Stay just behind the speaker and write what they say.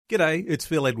G'day, it's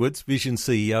Phil Edwards, Vision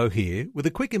CEO here, with a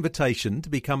quick invitation to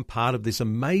become part of this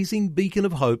amazing beacon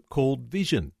of hope called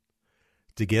Vision.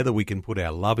 Together we can put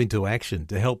our love into action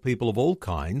to help people of all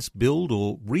kinds build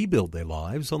or rebuild their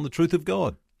lives on the truth of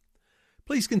God.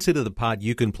 Please consider the part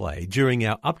you can play during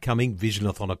our upcoming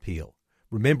Visionathon appeal,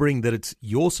 remembering that it's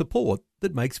your support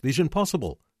that makes Vision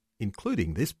possible,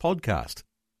 including this podcast.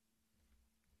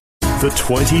 The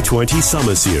 2020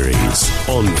 Summer Series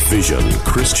on Vision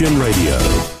Christian Radio.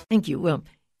 Thank you. Well,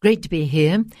 great to be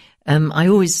here. I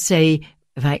always say,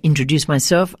 if I introduce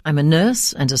myself, I'm a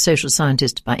nurse and a social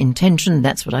scientist by intention.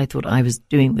 That's what I thought I was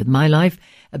doing with my life.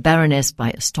 A baroness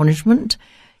by astonishment.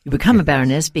 You become a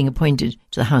baroness being appointed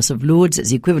to the House of Lords as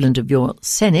the equivalent of your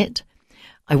Senate.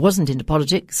 I wasn't into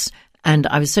politics, and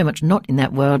I was so much not in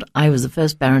that world, I was the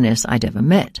first baroness I'd ever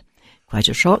met. Quite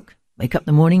a shock. Wake up in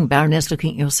the morning, baroness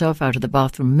looking at yourself out of the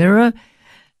bathroom mirror.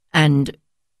 And,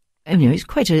 it's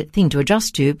quite a thing to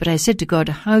adjust to. But I said to God,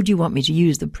 how do you want me to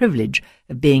use the privilege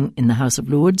of being in the House of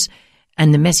Lords?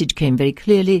 And the message came very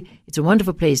clearly. It's a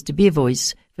wonderful place to be a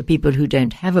voice for people who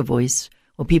don't have a voice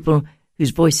or people whose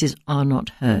voices are not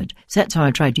heard. So that's how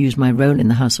I tried to use my role in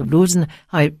the House of Lords and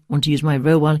how I want to use my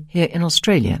role while here in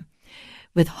Australia.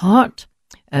 With Heart,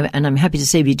 and I'm happy to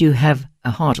say we do have a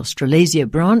Heart Australasia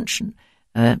branch.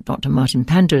 Dr. Martin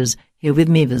Panter is here with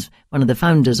me, was one of the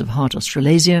founders of Heart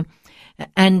Australasia.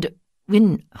 And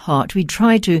in Heart, we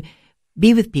try to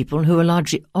be with people who are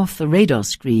largely off the radar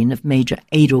screen of major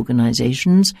aid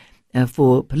organizations.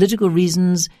 For political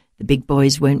reasons, the big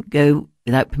boys won't go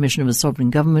without permission of a sovereign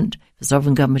government. The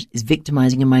sovereign government is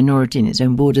victimizing a minority in its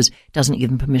own borders, doesn't give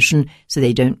them permission, so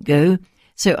they don't go.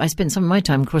 So I spend some of my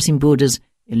time crossing borders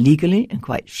illegally and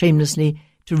quite shamelessly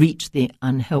to reach the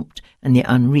unhelped and the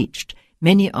unreached.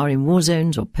 Many are in war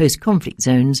zones or post-conflict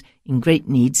zones in great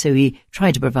need, so we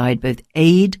try to provide both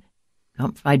aid.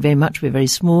 Can't provide very much, we're very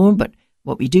small, but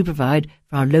what we do provide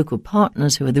for our local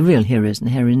partners, who are the real heroes and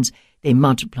heroines, they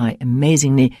multiply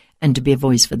amazingly, and to be a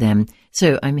voice for them.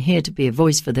 So I'm here to be a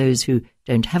voice for those who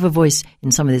don't have a voice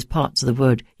in some of these parts of the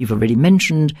world you've already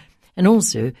mentioned, and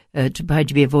also to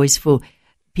be a voice for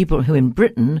people who in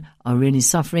Britain are really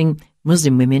suffering,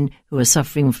 Muslim women who are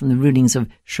suffering from the rulings of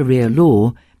Sharia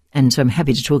law. And so I'm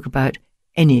happy to talk about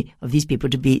any of these people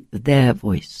to be their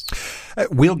voice.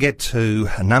 We'll get to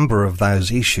a number of those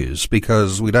issues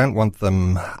because we don't want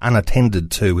them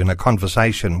unattended to in a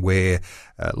conversation where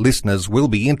listeners will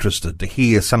be interested to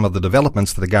hear some of the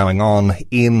developments that are going on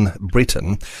in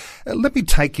Britain. Let me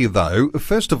take you, though,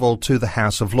 first of all, to the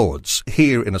House of Lords.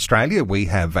 Here in Australia, we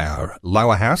have our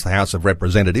lower house, the House of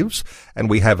Representatives, and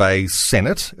we have a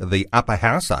Senate, the upper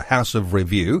house, a House of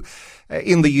Review.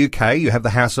 In the UK, you have the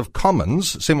House of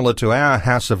Commons, similar to our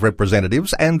House of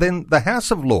Representatives, and then the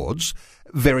House of Lords,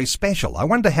 very special. I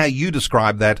wonder how you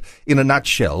describe that in a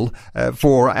nutshell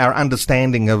for our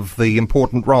understanding of the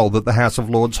important role that the House of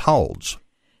Lords holds.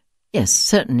 Yes,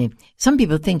 certainly. Some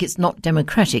people think it's not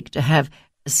democratic to have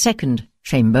a second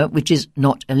chamber, which is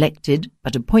not elected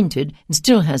but appointed, and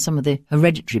still has some of the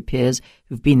hereditary peers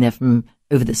who've been there from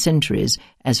over the centuries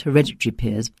as hereditary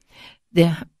peers.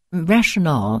 The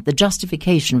rationale, the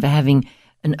justification for having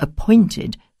an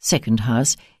appointed second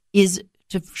house is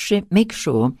to make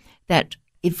sure that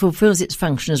it fulfills its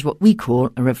function as what we call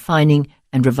a refining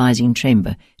and revising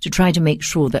chamber, to try to make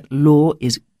sure that law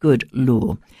is good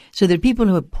law. So there are people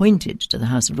who are appointed to the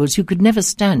House of Lords who could never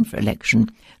stand for election,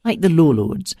 like the law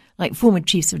lords, like former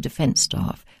chiefs of defence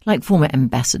staff, like former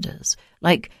ambassadors,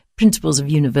 like principals of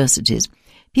universities.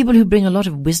 People who bring a lot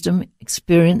of wisdom,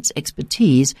 experience,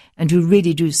 expertise, and who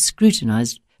really do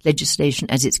scrutinise legislation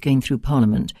as it's going through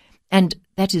Parliament. And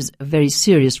that is a very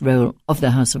serious role of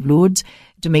the House of Lords,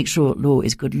 to make sure law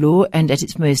is good law, and at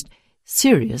its most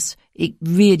serious, it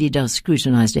really does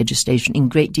scrutinise legislation in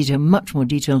great detail, much more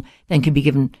detail than can be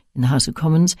given in the House of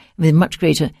Commons, and with much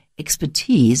greater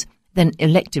expertise than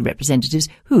elected representatives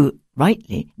who,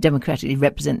 rightly, democratically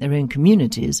represent their own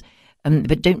communities,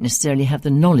 but don't necessarily have the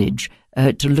knowledge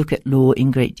to look at law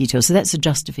in great detail. So that's a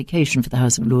justification for the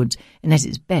House of Lords, and at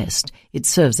its best, it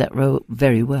serves that role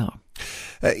very well.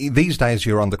 These days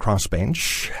you're on the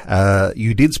crossbench.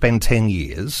 You did spend 10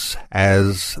 years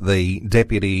as the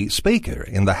Deputy Speaker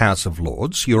in the House of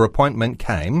Lords. Your appointment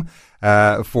came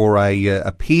for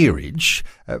a peerage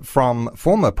from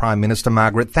former Prime Minister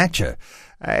Margaret Thatcher.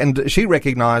 And she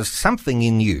recognised something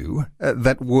in you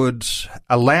that would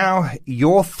allow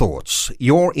your thoughts,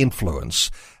 your influence,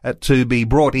 to be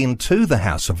brought into the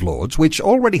House of Lords, which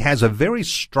already has a very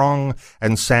strong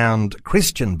and sound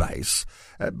Christian base.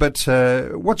 But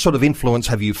what sort of influence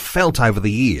have you felt over the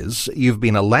years you've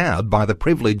been allowed by the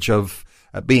privilege of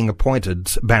being appointed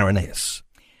Baroness?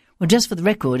 Well, just for the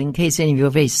record, in case any of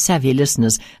your very savvy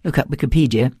listeners look up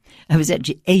Wikipedia, I was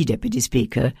actually a deputy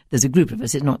speaker. There's a group of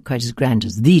us. It's not quite as grand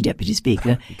as the deputy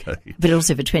speaker, Okay. but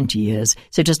also for 20 years.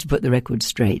 So just to put the record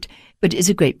straight. But it's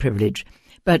a great privilege.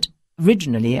 But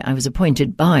originally, I was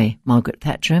appointed by Margaret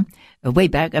Thatcher way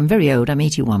back. I'm very old. I'm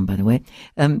 81, by the way.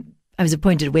 I was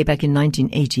appointed way back in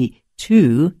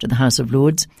 1982 to the House of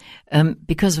Lords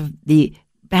because of the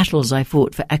battles I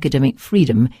fought for academic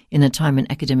freedom in a time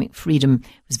when academic freedom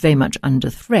was very much under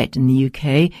threat in the UK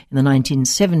in the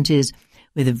 1970s,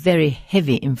 with a very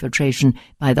heavy infiltration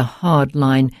by the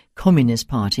hardline Communist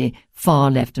Party,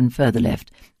 far left and further left.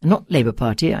 Not Labour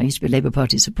Party. I used to be a Labour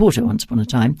Party supporter once upon a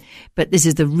time, but this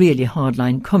is the really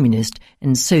hardline Communist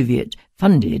and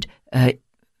Soviet-funded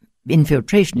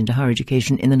infiltration into higher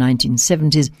education in the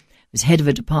 1970s. I was head of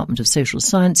a Department of Social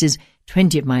Sciences.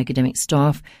 20 of my academic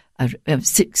staff,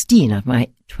 16 of my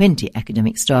 20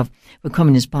 academic staff were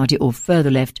Communist Party or further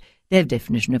left. Their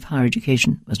definition of higher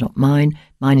education was not mine.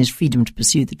 Mine is freedom to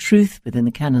pursue the truth within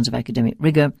the canons of academic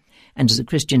rigour, and as a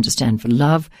Christian to stand for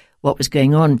love. What was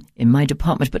going on in my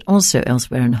department, but also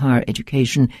elsewhere in higher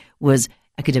education, was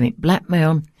academic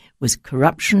blackmail, was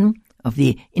corruption of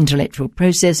the intellectual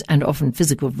process, and often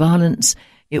physical violence.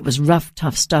 It was rough,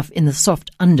 tough stuff in the soft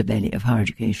underbelly of higher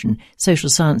education. Social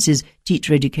sciences,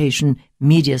 teacher education,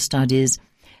 media studies,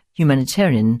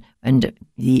 humanitarian, and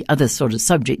the other sort of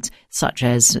subjects, such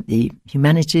as the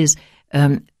humanities.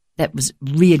 That was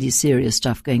really serious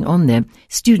stuff going on there.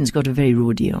 Students got a very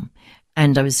raw deal.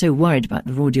 And I was so worried about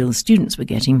the raw deal the students were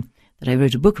getting that I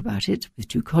wrote a book about it with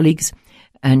 2 colleagues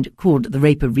and called The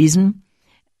Rape of Reason.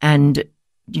 And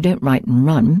you don't write and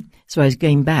run. So I was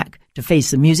going back to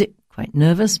face the music, quite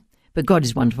nervous. But God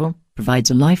is wonderful, provides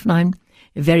a lifeline.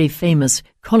 A very famous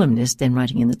columnist, then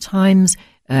writing in the Times,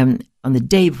 on the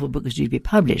day before the book was due to be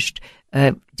published,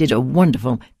 did a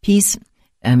wonderful piece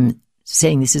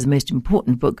saying this is the most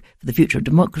important book for the future of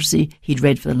democracy he'd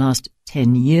read for the last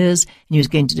 10 years, and he was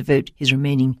going to devote his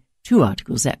remaining 2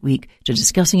 articles that week to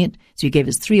discussing it. So he gave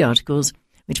us 3 articles,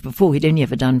 which before he'd only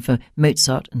ever done for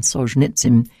Mozart and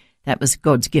Solzhenitsyn. That was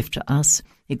God's gift to us.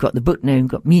 It got the book known,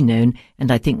 got me known,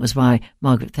 and I think was why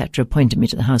Margaret Thatcher appointed me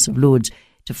to the House of Lords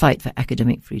to fight for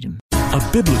academic freedom. A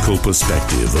biblical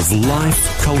perspective of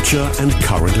life, culture and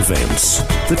current events.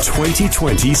 The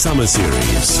 2020 Summer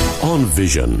Series on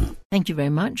Vision. Thank you very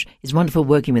much. It's wonderful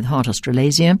working with Heart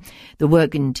Australasia. The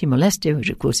work in Timor-Leste, which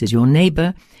of course is your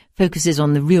neighbour, focuses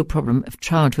on the real problem of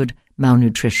childhood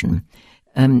malnutrition.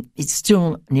 It's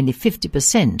still nearly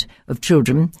 50% of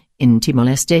children in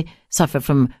Timor-Leste suffer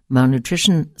from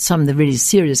malnutrition, some the really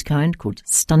serious kind called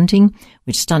stunting,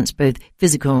 which stunts both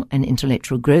physical and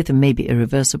intellectual growth and may be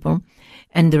irreversible.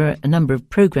 And there are a number of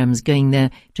programs going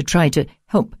there to try to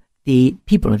help the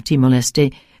people of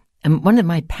Timor-Leste. And one of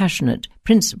my passionate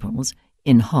principles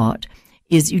in Heart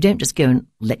is you don't just go and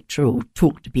lecture or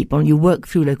talk to people, you work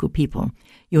through local people.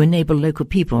 You enable local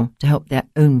people to help their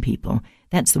own people.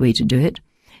 That's the way to do it.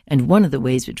 And one of the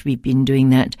ways which we've been doing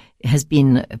that has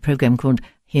been a program called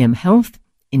Heam Health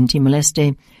in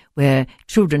Timor-Leste, where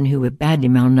children who were badly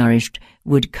malnourished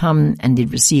would come and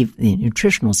they'd receive the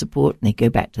nutritional support, and they'd go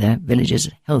back to their villages,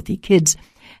 healthy kids,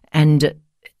 and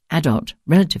adult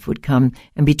relative would come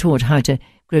and be taught how to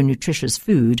grow nutritious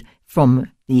food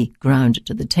from the ground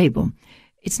to the table.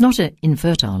 It's not an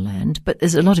infertile land, but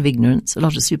there's a lot of ignorance, a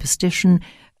lot of superstition,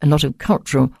 a lot of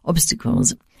cultural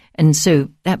obstacles. And so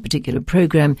that particular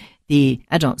program, the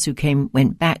adults who came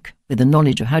went back with the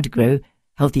knowledge of how to grow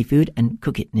healthy food and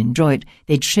cook it and enjoy it.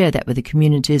 They'd share that with the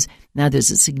communities. Now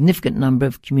there's a significant number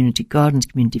of community gardens,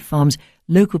 community farms,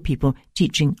 local people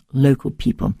teaching local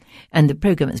people. And the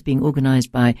program that's being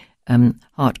organized by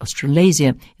Heart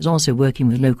Australasia is also working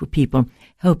with local people,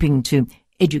 helping to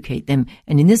educate them.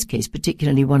 And in this case,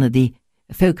 particularly one of the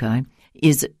foci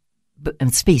is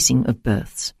spacing of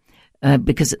births.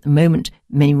 Because at the moment,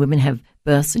 many women have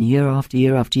births year after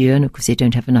year after year, and of course they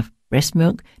don't have enough breast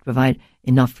milk to provide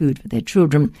enough food for their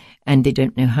children, and they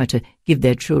don't know how to give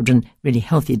their children really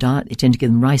healthy diet. They tend to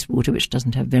give them rice water, which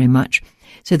doesn't have very much.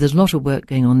 So there's a lot of work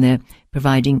going on there,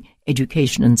 providing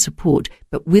education and support,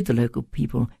 but with the local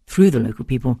people, through the local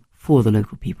people, for the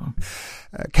local people.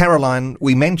 Caroline,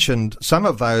 we mentioned some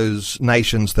of those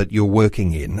nations that you're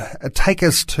working in. Take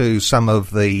us to some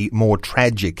of the more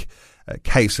tragic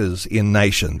cases in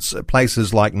nations,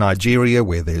 places like Nigeria,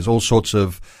 where there's all sorts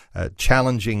of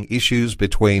challenging issues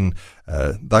between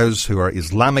those who are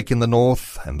Islamic in the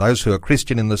north and those who are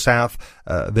Christian in the south.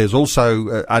 There's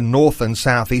also a north and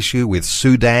south issue with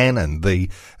Sudan and the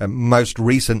most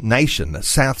recent nation,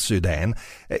 South Sudan.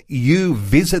 You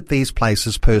visit these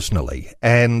places personally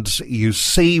and you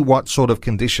see what sort of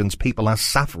conditions people are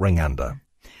suffering under.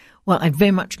 Well, I'd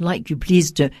very much like you,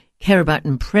 please, to care about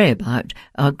and pray about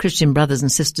our Christian brothers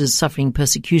and sisters suffering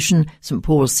persecution. St.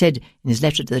 Paul said in his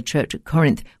letter to the church at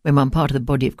Corinth, when one part of the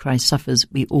body of Christ suffers,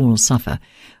 we all suffer.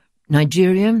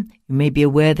 Nigeria, you may be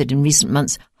aware that in recent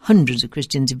months, hundreds of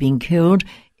Christians have been killed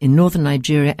in northern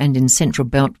Nigeria and in Central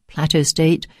Belt Plateau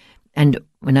State. And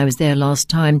when I was there last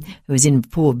time, I was in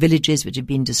 4 villages which had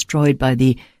been destroyed by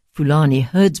the Fulani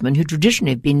herdsmen, who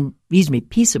traditionally have been reasonably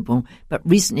peaceable, but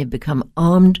recently have become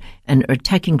armed and are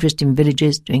attacking Christian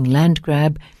villages, doing land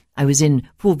grab. I was in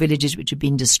 4 villages which had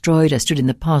been destroyed. I stood in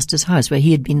the pastor's house where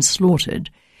he had been slaughtered.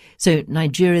 So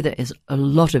Nigeria, there is a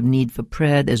lot of need for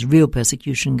prayer. There's real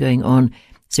persecution going on.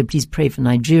 So please pray for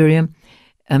Nigeria.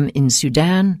 In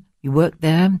Sudan, we worked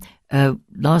there.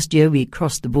 Last year we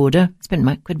crossed the border, spent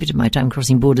quite a bit of my time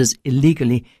crossing borders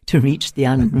illegally to reach the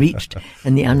unreached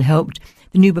and the unhelped.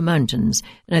 The Nuba Mountains,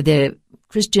 they're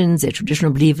Christians, they're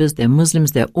traditional believers, they're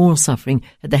Muslims, they're all suffering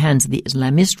at the hands of the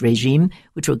Islamist regime,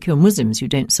 which will kill Muslims who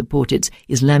don't support its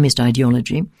Islamist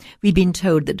ideology. We've been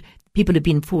told that people have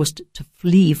been forced to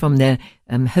flee from their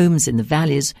homes in the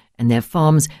valleys and their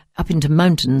farms up into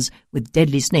mountains with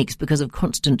deadly snakes because of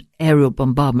constant aerial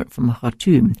bombardment from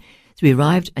Khartoum. So we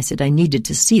arrived. I said I needed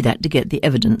to see that to get the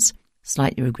evidence.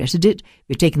 Slightly regretted it.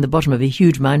 We'd taken the bottom of a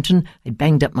huge mountain. I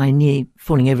banged up my knee,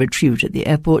 falling over a tree at the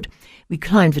airport. We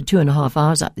climbed for 2.5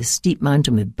 hours up this steep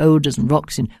mountain with boulders and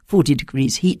rocks in 40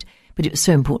 degrees heat, but it was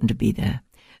so important to be there.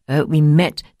 We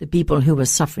met the people who were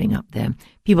suffering up there,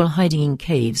 people hiding in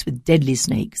caves with deadly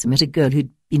snakes. I met a girl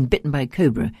who'd been bitten by a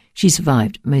cobra. She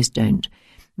survived. Most don't.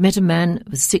 Met a man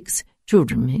with 6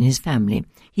 children in his family.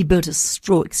 He built a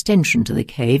straw extension to the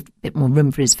cave, a bit more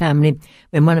room for his family.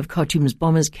 When one of Khartoum's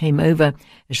bombers came over,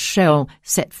 a shell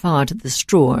set fire to the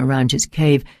straw around his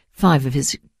cave. 5 of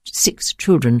his 6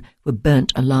 children were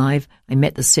burnt alive. I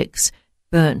met the 6,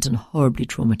 burnt and horribly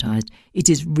traumatized. It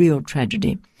is real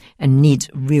tragedy and needs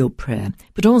real prayer.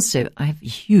 But also, I have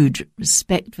huge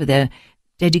respect for their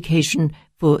dedication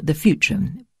for the future.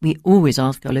 We always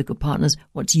ask our local partners,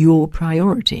 what's your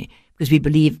priority? Because we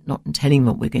believe not in telling them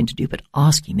what we're going to do, but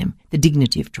asking them the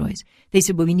dignity of choice. They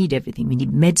said, well, we need everything. We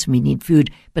need medicine, we need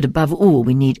food, but above all,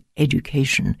 we need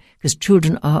education, because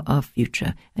children are our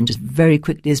future. And just very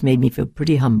quickly, this made me feel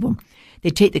pretty humble. They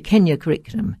take the Kenya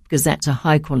curriculum, because that's a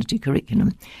high-quality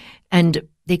curriculum, and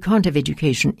they can't have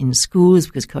education in schools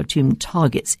because Khartoum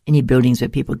targets any buildings where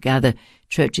people gather,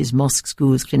 churches, mosques,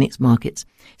 schools, clinics, markets.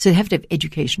 So they have to have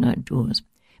education outdoors.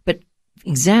 But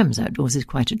exams outdoors is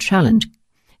quite a challenge.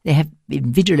 They have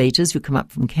invigilators who come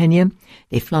up from Kenya.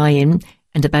 They fly in,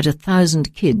 and about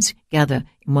 1,000 kids gather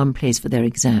in one place for their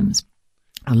exams.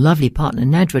 Our lovely partner,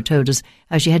 Najwa, told us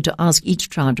how she had to ask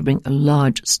each child to bring a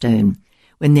large stone.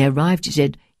 When they arrived, she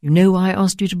said, you know why I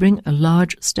asked you to bring a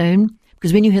large stone?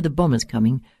 Because when you hear the bombers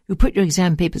coming, you put your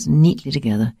exam papers neatly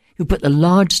together. You put the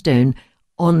large stone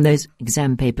on those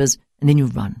exam papers, and then you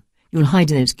run. You'll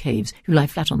hide in those caves. You lie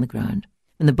flat on the ground.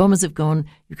 When the bombers have gone,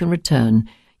 you can return.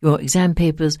 Your exam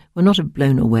papers will not have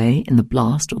blown away in the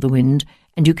blast or the wind,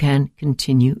 and you can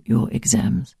continue your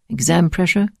exams. Exam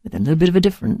pressure with a little bit of a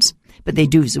difference, but they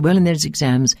do as well in those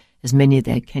exams as many of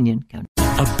their Kenyan counterparts.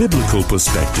 A biblical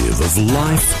perspective of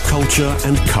life, culture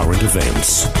and current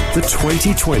events. The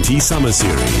 2020 Summer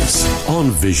Series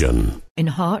on Vision. In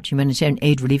Heart, Humanitarian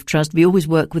Aid Relief Trust, we always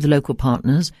work with local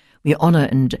partners. We honour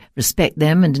and respect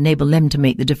them and enable them to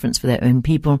make the difference for their own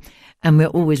people. And we're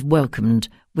always welcomed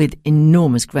with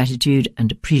enormous gratitude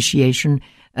and appreciation.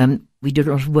 We did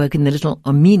a lot of work in the little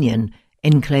Armenian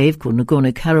enclave called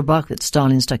Nagorno-Karabakh that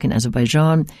Stalin stuck in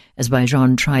Azerbaijan.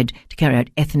 Azerbaijan tried to carry out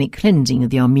ethnic cleansing of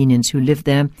the Armenians who lived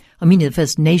there. Armenia, the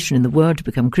first nation in the world to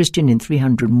become Christian in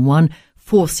 301,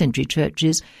 4th century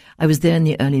churches. I was there in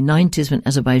the early 90s when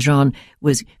Azerbaijan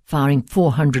was firing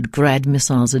 400 Grad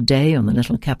missiles a day on the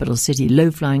little capital city,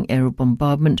 low-flying aerial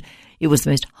bombardment. It was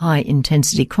the most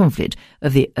high-intensity conflict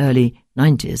of the early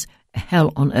 90s, a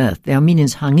hell on earth. The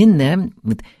Armenians hung in there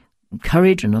with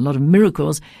courage and a lot of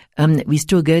miracles. We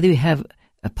still go there. We have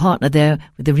a partner there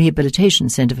with the rehabilitation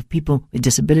centre for people with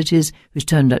disabilities, who's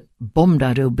turned a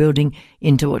bombed-out old building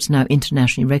into what's now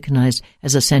internationally recognised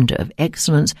as a centre of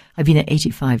excellence. I've been there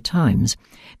 85 times.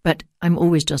 But I'm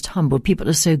always just humbled. People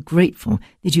are so grateful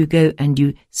that you go and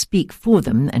you speak for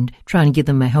them and try and give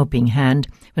them a helping hand.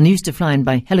 When I used to fly in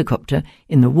by helicopter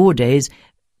in the war days,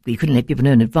 we couldn't let people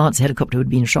know in advance the helicopter had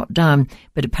been shot down,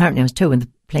 but apparently I was told when the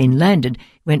plane landed,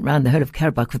 went round the whole of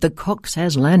Karabakh, the Cox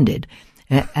has landed.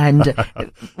 And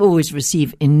always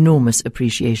receive enormous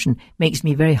appreciation. Makes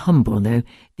me very humble, though,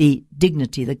 the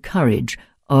dignity, the courage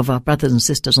of our brothers and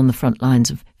sisters on the front lines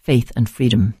of faith and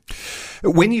freedom.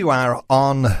 When you are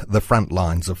on the front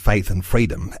lines of faith and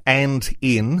freedom and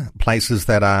in places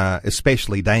that are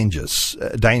especially dangerous,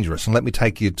 and let me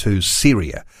take you to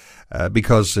Syria,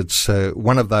 because it's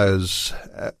one of those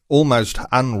almost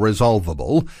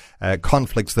unresolvable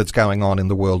conflicts that's going on in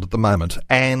the world at the moment.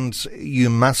 And you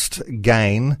must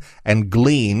gain and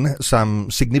glean some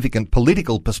significant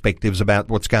political perspectives about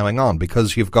what's going on,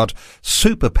 because you've got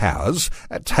superpowers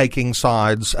taking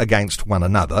sides against one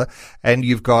another, and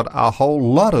you've got a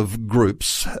whole lot of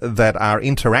groups that are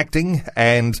interacting,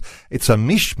 and it's a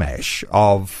mishmash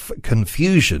of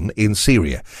confusion in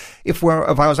Syria. If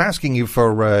I was asking you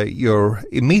for your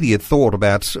immediate thought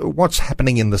about what's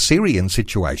happening in the Syrian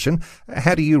situation,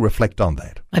 how do you reflect on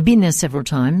that? I've been there several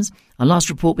times. Our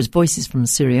last report was Voices from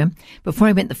Syria. Before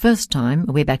I went the first time,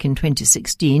 way back in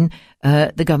 2016,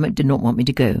 the government did not want me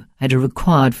to go. I had a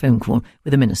required phone call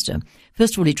with the minister.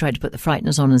 First of all, he tried to put the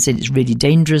frighteners on and said it's really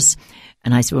dangerous.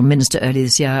 And I said, well, Minister, earlier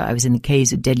this year I was in the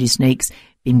caves of deadly snakes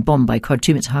being bombed by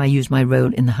Khartoum. It's how I used my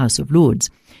role in the House of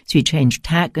Lords. So he changed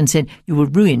tack and said, you will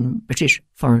ruin British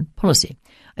foreign policy.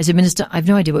 I said, Minister, I've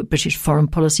no idea what British foreign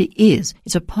policy is.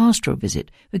 It's a pastoral visit.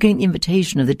 We're getting the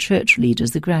invitation of the church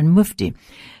leaders, the Grand Mufti.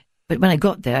 But when I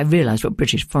got there, I realised what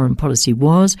British foreign policy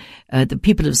was. The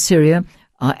people of Syria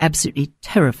are absolutely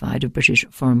terrified of British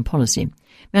foreign policy.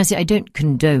 Now, I say I don't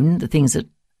condone the things that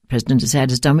President Assad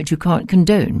has done, which you can't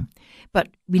condone. But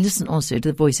we listen also to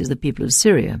the voices of the people of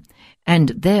Syria. And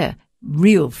their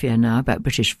real fear now about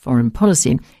British foreign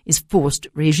policy is forced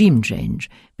regime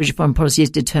change. British foreign policy is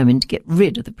determined to get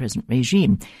rid of the present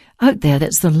regime. Out there,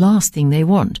 that's the last thing they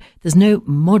want. There's no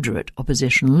moderate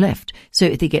opposition left. So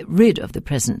if they get rid of the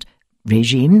present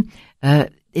regime,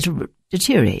 it'll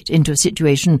deteriorate into a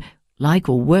situation like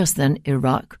or worse than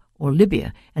Iraq or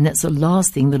Libya. And that's the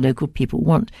last thing the local people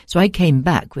want. So I came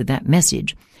back with that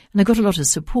message. And I got a lot of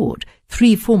support.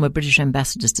 3 former British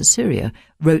ambassadors to Syria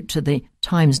wrote to the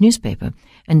Times newspaper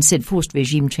and said forced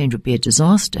regime change would be a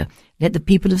disaster. Let the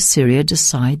people of Syria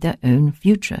decide their own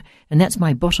future. And that's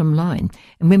my bottom line.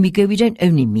 And when we go, we don't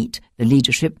only meet the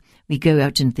leadership. We go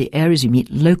out into the areas, we meet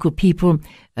local people.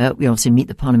 We also meet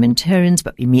the parliamentarians,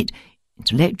 but we meet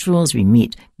intellectuals, we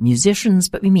meet musicians,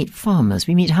 but we meet farmers,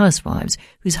 we meet housewives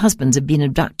whose husbands have been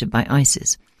abducted by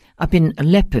ISIS. Up in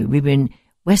Aleppo, we were in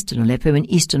Western Aleppo and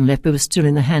Eastern Aleppo was still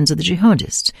in the hands of the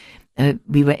jihadists.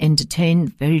 We were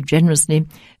entertained very generously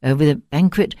with a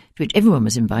banquet to which everyone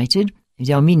was invited.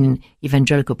 The Armenian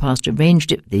evangelical pastor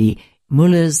arranged it. The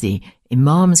mullahs, the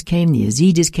imams came, the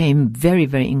Yazidis came, very,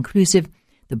 very inclusive.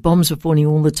 The bombs were falling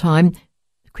all the time.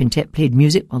 The quintet played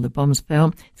music while the bombs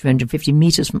fell, 350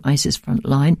 meters from ISIS front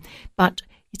line. But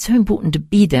it's so important to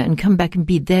be there and come back and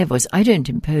be their voice. I don't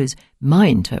impose my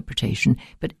interpretation,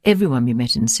 but everyone we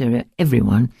met in Syria,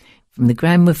 everyone, from the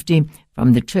Grand Mufti,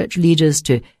 from the church leaders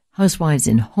to housewives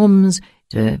in Homs,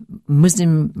 to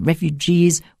Muslim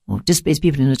refugees or displaced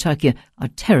people in Antakya, are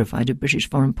terrified of British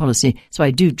foreign policy. So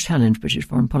I do challenge British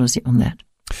foreign policy on that.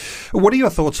 What are your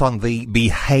thoughts on the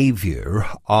behaviour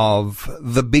of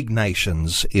the big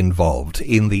nations involved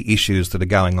in the issues that are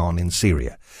going on in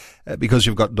Syria? Because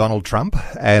you've got Donald Trump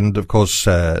and, of course,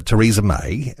 Theresa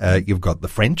May. You've got the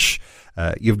French.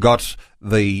 You've got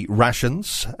the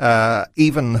Russians.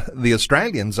 Even the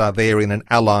Australians are there in an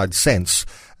allied sense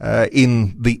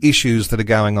in the issues that are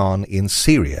going on in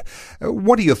Syria.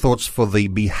 What are your thoughts for the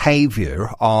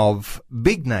behaviour of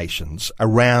big nations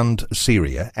around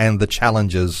Syria and the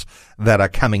challenges that are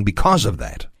coming because of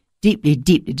that? Deeply,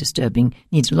 deeply disturbing,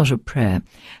 needs a lot of prayer.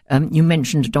 You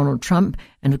mentioned Donald Trump,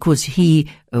 and of course he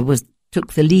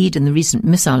took the lead in the recent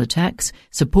missile attacks,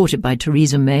 supported by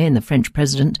Theresa May and the French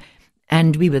president,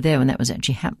 and we were there when that was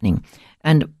actually happening.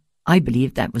 And I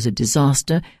believe that was a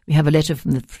disaster. We have a letter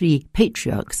from the 3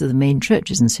 patriarchs of the main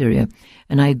churches in Syria,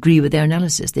 and I agree with their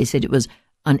analysis. They said it was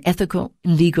unethical,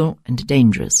 illegal, and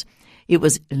dangerous. It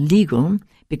was illegal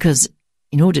because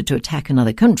in order to attack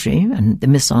another country, and the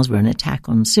missiles were an attack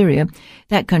on Syria,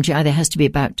 that country either has to be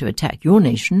about to attack your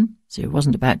nation, so it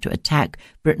wasn't about to attack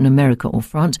Britain, America, or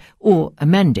France, or a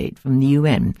mandate from the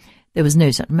UN. there was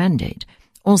no such mandate.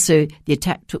 Also, the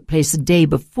attack took place the day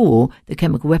before the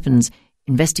chemical weapons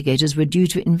investigators were due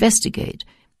to investigate.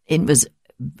 It was,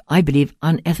 I believe,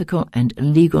 unethical and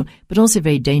illegal, but also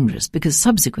very dangerous, because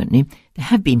subsequently there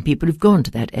have been people who've gone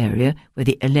to that area where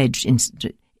the alleged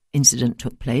incident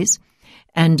took place.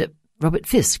 And Robert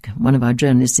Fisk, one of our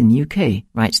journalists in the UK,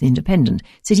 writes in The Independent,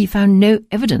 said he found no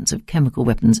evidence of chemical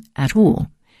weapons at all.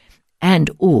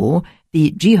 And/or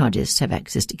the jihadists have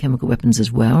access to chemical weapons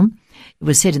as well. It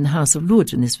was said in the House of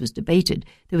Lords when this was debated,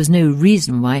 there was no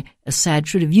reason why Assad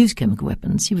should have used chemical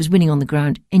weapons. He was winning on the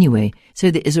ground anyway. So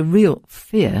there is a real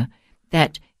fear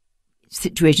that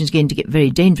situation is going to get very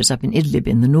dangerous up in Idlib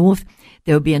in the north.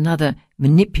 There will be another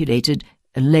manipulated,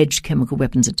 alleged chemical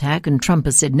weapons attack, and Trump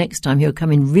has said next time he'll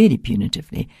come in really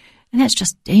punitively. And that's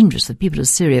just dangerous. The people of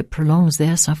Syria prolongs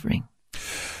their suffering.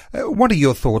 What are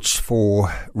your thoughts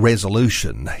for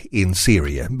resolution in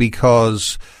Syria?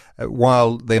 Because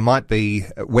while there might be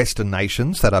Western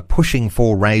nations that are pushing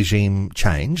for regime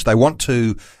change, they want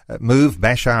to move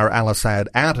Bashar al-Assad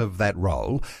out of that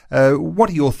role. What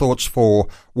are your thoughts for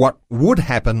what would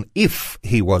happen if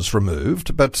he was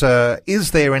removed? But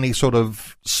is there any sort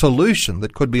of solution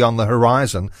that could be on the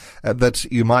horizon that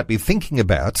you might be thinking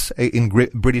about in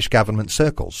British government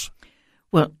circles?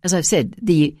 Well, as I've said,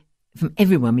 from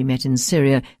everyone we met in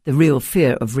Syria, the real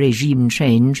fear of regime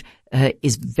change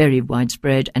is very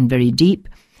widespread and very deep.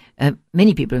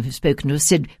 Many people who have spoken to us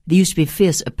said they used to be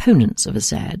fierce opponents of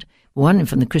Assad. One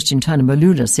from the Christian town of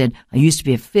Malula said, I used to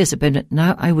be a fierce opponent,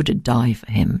 now I would die for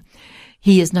him.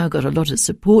 He has now got a lot of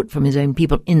support from his own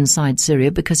people inside Syria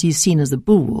because he's seen as the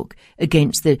bulwark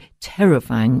against the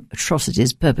terrifying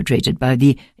atrocities perpetrated by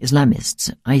the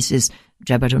Islamists, ISIS,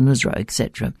 Jabhat al-Nusra,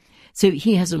 etc. So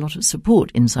he has a lot of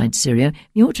support inside Syria.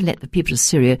 You ought to let the people of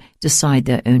Syria decide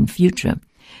their own future.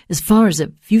 As far as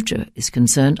the future is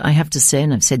concerned, I have to say,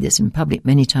 and I've said this in public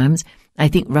many times, I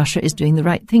think Russia is doing the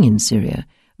right thing in Syria.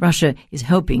 Russia is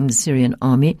helping the Syrian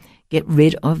army get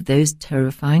rid of those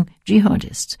terrifying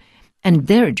jihadists. And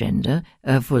their agenda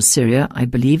for Syria, I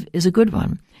believe, is a good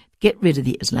one. Get rid of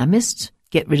the Islamists,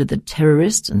 get rid of the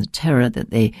terrorists and the terror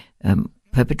that they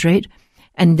perpetrate,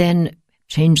 and then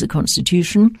change the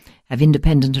constitution, have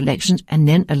independent elections, and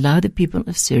then allow the people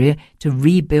of Syria to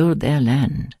rebuild their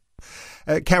land.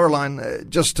 Caroline,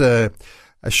 just a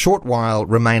short while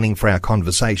remaining for our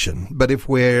conversation, but if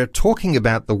we're talking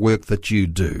about the work that you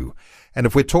do, and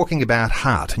if we're talking about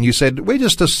HEART, and you said we're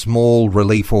just a small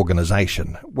relief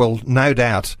organisation, well, no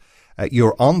doubt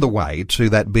you're on the way to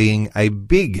that being a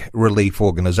big relief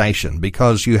organisation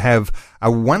because you have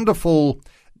a wonderful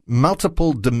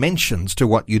multiple dimensions to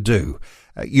what you do.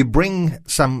 You bring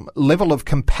some level of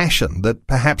compassion that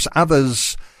perhaps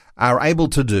others are able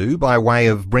to do by way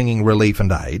of bringing relief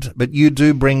and aid, but you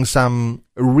do bring some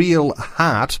real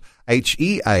heart,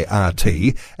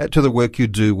 H-E-A-R-T, to the work you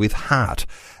do with HEART.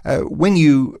 When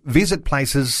you visit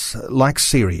places like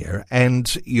Syria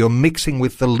and you're mixing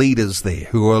with the leaders there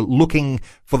who are looking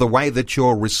for the way that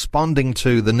you're responding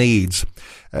to the needs,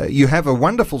 you have a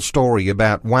wonderful story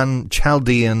about one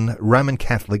Chaldean Roman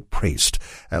Catholic priest.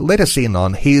 Let us in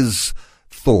on his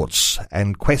thoughts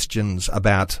and questions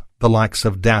about the likes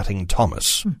of Doubting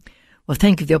Thomas. Well,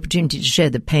 thank you for the opportunity to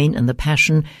share the pain and the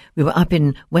passion. We were up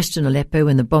in western Aleppo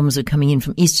when the bombs are coming in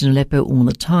from eastern Aleppo all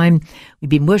the time. We've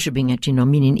been worshipping actually in an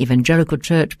Armenian evangelical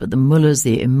church, but the mullahs,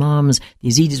 the imams, the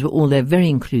Yazidis were all there, very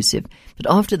inclusive. But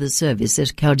after the service,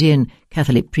 this Chaldean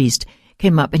Catholic priest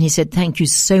came up and he said, thank you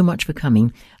so much for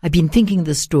coming. I've been thinking of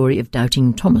the story of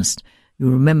Doubting Thomas.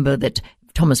 You remember that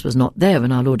Thomas was not there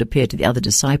when our Lord appeared to the other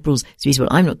disciples. So he said,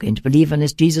 well, I'm not going to believe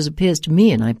unless Jesus appears to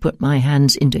me. And I put my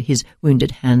hands into his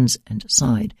wounded hands and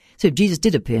side. So Jesus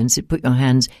did appear and said, put your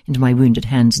hands into my wounded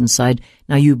hands and side.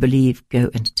 Now you believe, go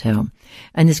and tell.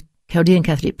 And this Chaldean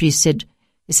Catholic priest said,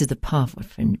 this is the powerful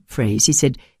phrase. He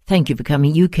said, thank you for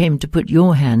coming. You came to put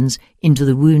your hands into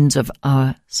the wounds of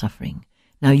our suffering.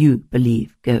 Now you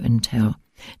believe, go and tell.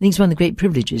 I think it's one of the great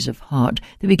privileges of HEART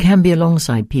that we can be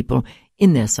alongside people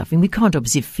in their suffering. We can't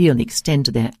obviously feel the extent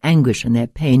of their anguish and their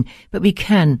pain, but we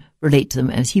can relate to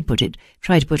them, as he put it,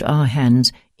 try to put our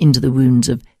hands into the wounds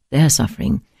of their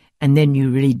suffering. And then you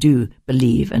really do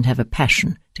believe and have a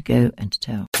passion to go and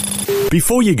tell.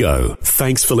 Before you go,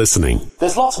 thanks for listening.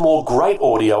 There's lots more great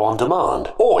audio on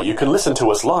demand, or you can listen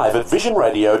to us live at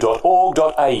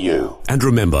visionradio.org.au. And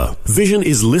remember, Vision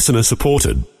is listener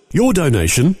supported. Your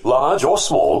donation, large or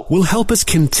small, will help us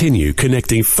continue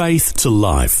connecting faith to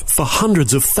life for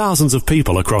hundreds of thousands of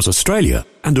people across Australia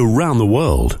and around the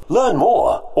world. Learn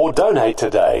more or donate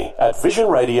today at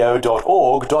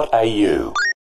visionradio.org.au.